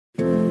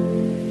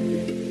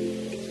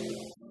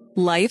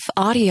Life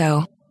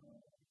Audio.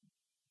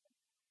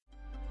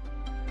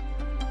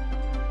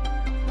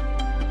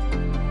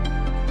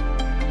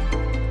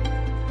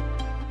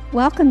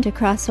 Welcome to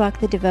Crosswalk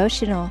the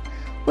Devotional.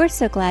 We're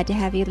so glad to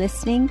have you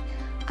listening.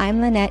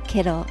 I'm Lynette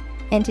Kittle,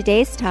 and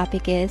today's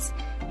topic is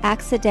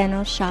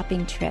Accidental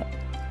Shopping Trip.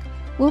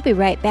 We'll be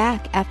right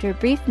back after a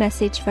brief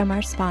message from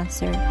our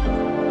sponsor.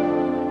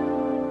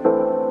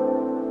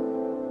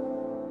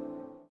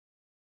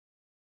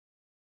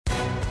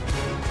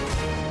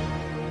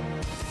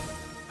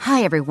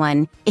 Hi,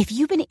 everyone. If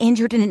you've been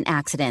injured in an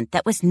accident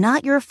that was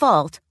not your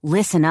fault,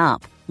 listen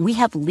up. We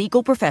have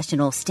legal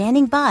professionals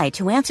standing by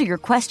to answer your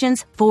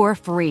questions for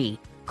free.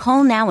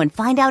 Call now and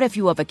find out if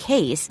you have a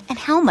case and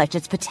how much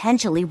it's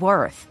potentially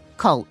worth.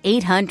 Call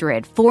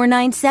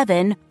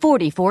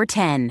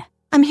 800-497-4410.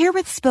 I'm here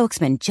with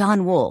spokesman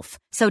John Wolf.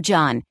 So,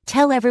 John,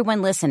 tell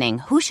everyone listening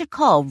who should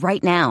call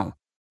right now.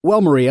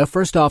 Well, Maria,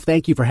 first off,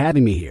 thank you for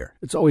having me here.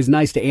 It's always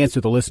nice to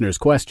answer the listeners'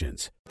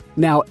 questions.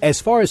 Now,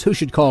 as far as who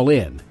should call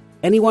in,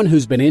 anyone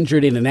who's been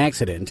injured in an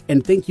accident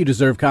and think you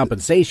deserve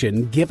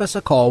compensation, give us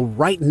a call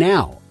right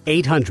now.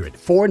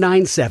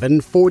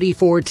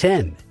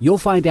 800-497-4410. You'll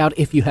find out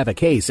if you have a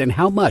case and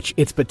how much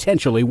it's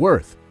potentially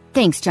worth.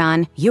 Thanks,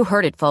 John. You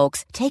heard it,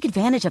 folks. Take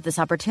advantage of this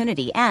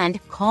opportunity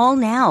and call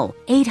now.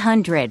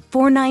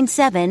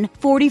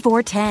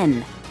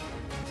 800-497-4410.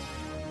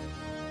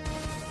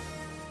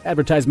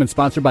 Advertisement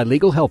sponsored by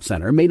Legal Help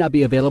Center. May not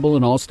be available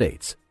in all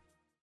states.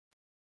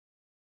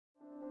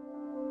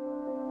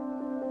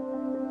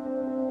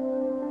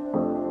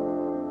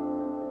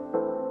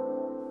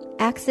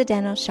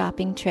 Accidental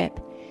Shopping Trip,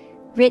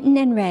 written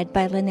and read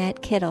by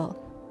Lynette Kittle.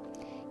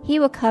 He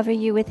will cover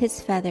you with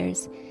his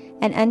feathers,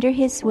 and under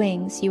his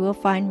wings you will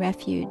find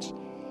refuge.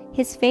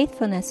 His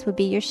faithfulness will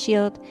be your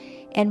shield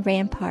and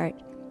rampart.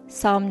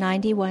 Psalm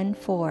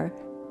 91:4.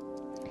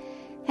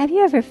 Have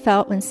you ever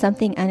felt when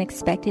something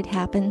unexpected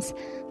happens,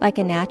 like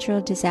a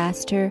natural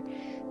disaster,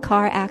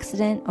 car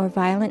accident, or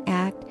violent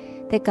act,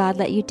 that God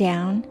let you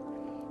down?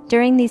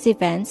 During these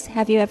events,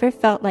 have you ever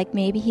felt like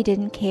maybe He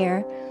didn't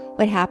care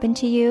what happened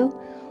to you,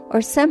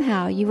 or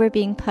somehow you were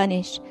being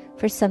punished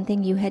for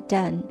something you had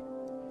done?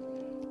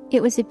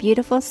 It was a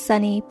beautiful,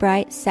 sunny,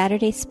 bright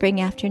Saturday spring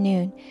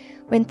afternoon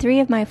when 3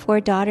 of my 4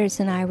 daughters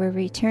and I were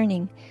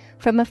returning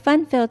from a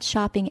fun-filled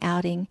shopping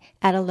outing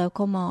at a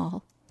local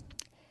mall.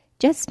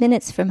 Just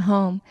minutes from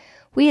home,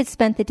 we had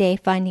spent the day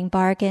finding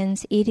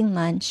bargains, eating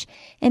lunch,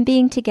 and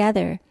being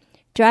together.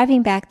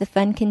 Driving back, the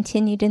fun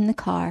continued in the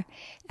car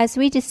as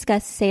we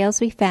discussed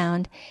sales we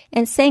found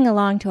and sang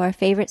along to our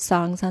favorite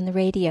songs on the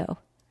radio.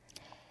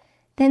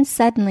 Then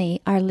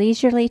suddenly, our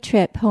leisurely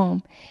trip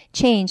home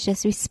changed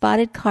as we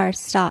spotted cars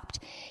stopped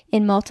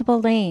in multiple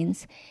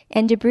lanes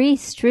and debris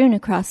strewn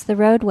across the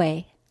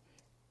roadway.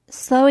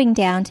 Slowing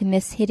down to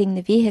miss hitting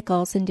the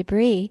vehicles and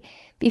debris,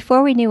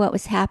 before we knew what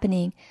was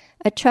happening,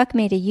 a truck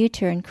made a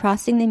U-turn,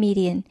 crossing the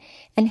median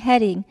and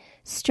heading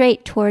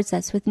straight towards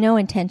us with no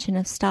intention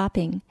of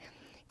stopping.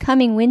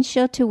 Coming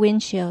windshield to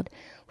windshield,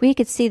 we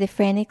could see the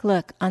frantic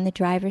look on the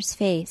driver's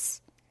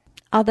face.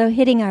 Although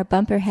hitting our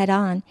bumper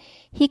head-on,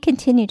 he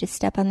continued to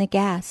step on the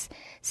gas,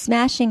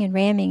 smashing and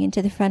ramming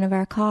into the front of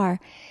our car,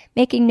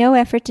 making no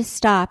effort to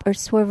stop or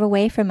swerve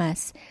away from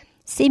us,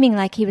 seeming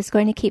like he was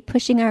going to keep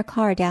pushing our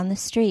car down the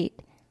street.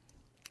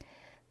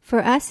 For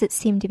us, it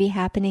seemed to be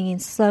happening in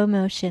slow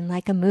motion,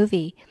 like a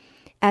movie,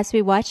 as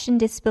we watched in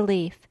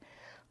disbelief.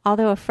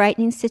 Although a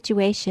frightening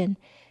situation,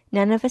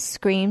 none of us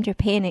screamed or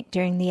panicked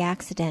during the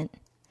accident.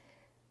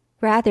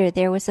 Rather,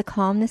 there was a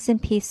calmness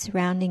and peace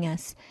surrounding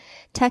us,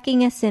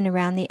 tucking us in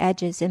around the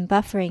edges and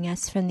buffering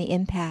us from the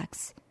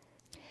impacts.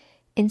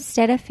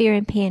 Instead of fear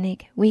and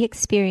panic, we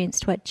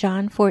experienced what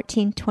John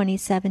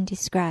 14:27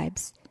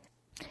 describes.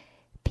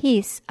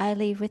 Peace I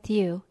leave with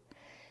you.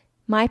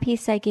 My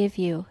peace I give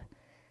you.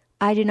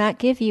 I do not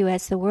give you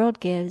as the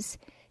world gives.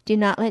 Do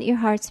not let your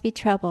hearts be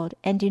troubled,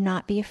 and do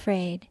not be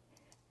afraid.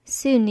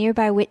 Soon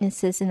nearby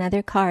witnesses and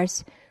other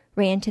cars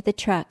ran to the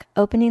truck,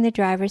 opening the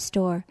driver's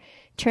door,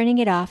 turning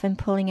it off and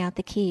pulling out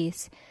the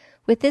keys.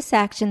 With this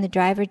action, the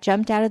driver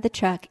jumped out of the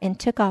truck and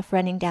took off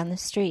running down the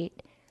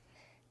street.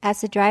 As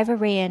the driver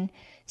ran,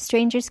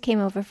 strangers came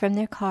over from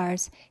their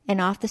cars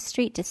and off the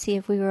street to see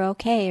if we were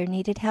okay or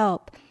needed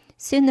help.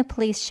 Soon the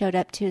police showed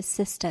up to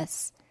assist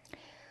us.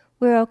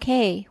 "We're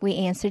okay," we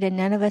answered, and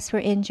none of us were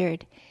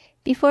injured.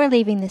 Before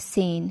leaving the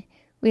scene,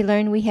 we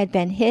learned we had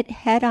been hit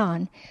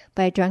head-on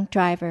by a drunk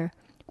driver,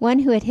 one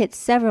who had hit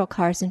several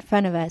cars in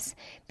front of us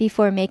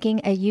before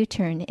making a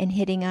U-turn and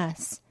hitting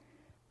us.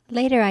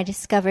 Later, I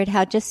discovered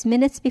how just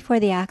minutes before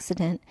the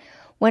accident,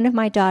 one of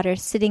my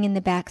daughters sitting in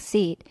the back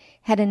seat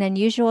had an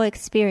unusual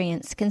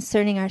experience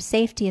concerning our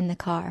safety in the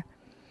car.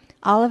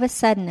 All of a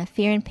sudden, a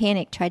fear and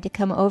panic tried to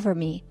come over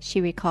me, she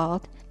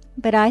recalled.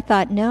 But I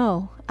thought,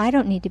 no, I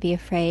don't need to be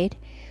afraid.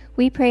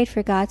 We prayed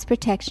for God's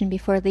protection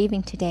before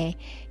leaving today,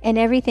 and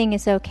everything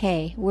is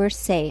okay. We're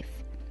safe.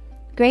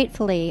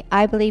 Gratefully,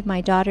 I believe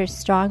my daughter's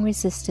strong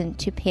resistance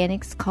to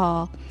panic's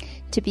call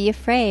to be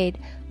afraid,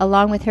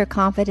 along with her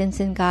confidence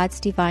in God's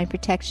divine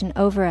protection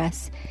over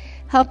us,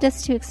 helped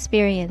us to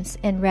experience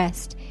and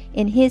rest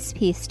in His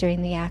peace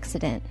during the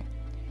accident.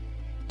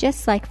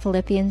 Just like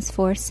Philippians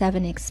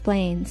 4:7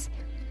 explains,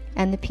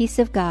 "And the peace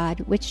of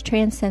God, which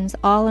transcends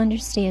all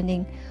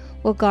understanding,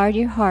 will guard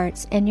your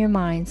hearts and your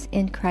minds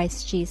in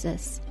Christ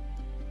Jesus."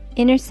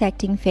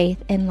 Intersecting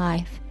faith and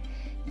life.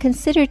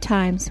 Consider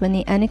times when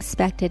the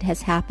unexpected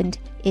has happened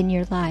in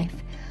your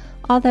life.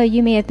 Although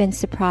you may have been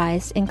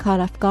surprised and caught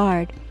off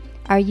guard,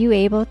 are you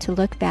able to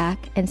look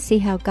back and see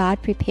how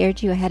God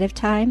prepared you ahead of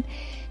time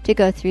to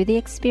go through the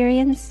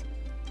experience?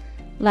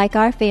 Like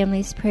our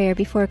family's prayer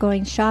before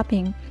going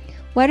shopping,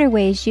 what are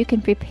ways you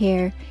can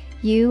prepare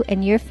you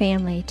and your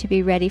family to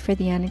be ready for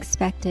the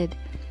unexpected?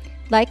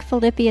 Like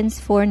Philippians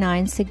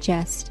 4:9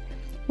 suggests,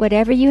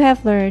 "Whatever you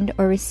have learned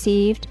or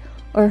received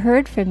or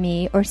heard from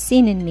me or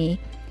seen in me,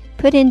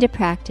 put into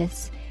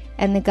practice,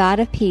 and the God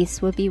of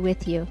peace will be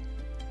with you."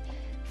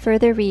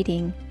 Further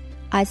reading,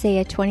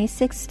 Isaiah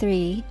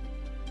 26:3,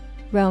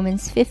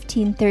 Romans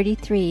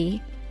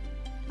 15:33,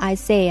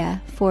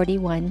 Isaiah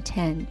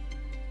 41:10.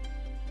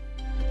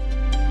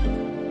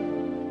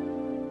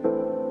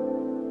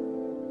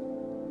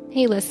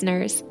 Hey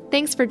listeners,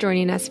 thanks for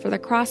joining us for the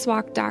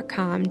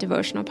Crosswalk.com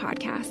devotional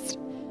podcast.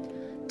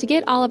 To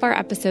get all of our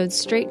episodes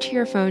straight to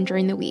your phone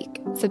during the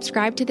week,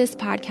 subscribe to this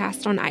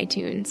podcast on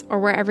iTunes or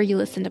wherever you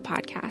listen to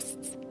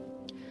podcasts.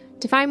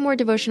 To find more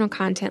devotional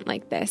content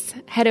like this,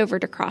 head over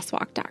to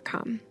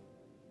Crosswalk.com.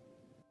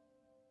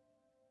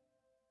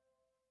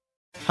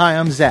 Hi,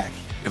 I'm Zach.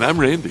 And I'm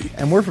Randy.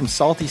 And we're from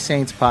Salty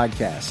Saints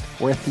Podcast.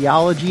 We're a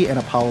theology and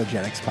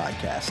apologetics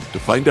podcast. To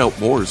find out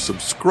more,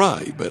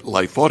 subscribe at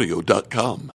lifeaudio.com.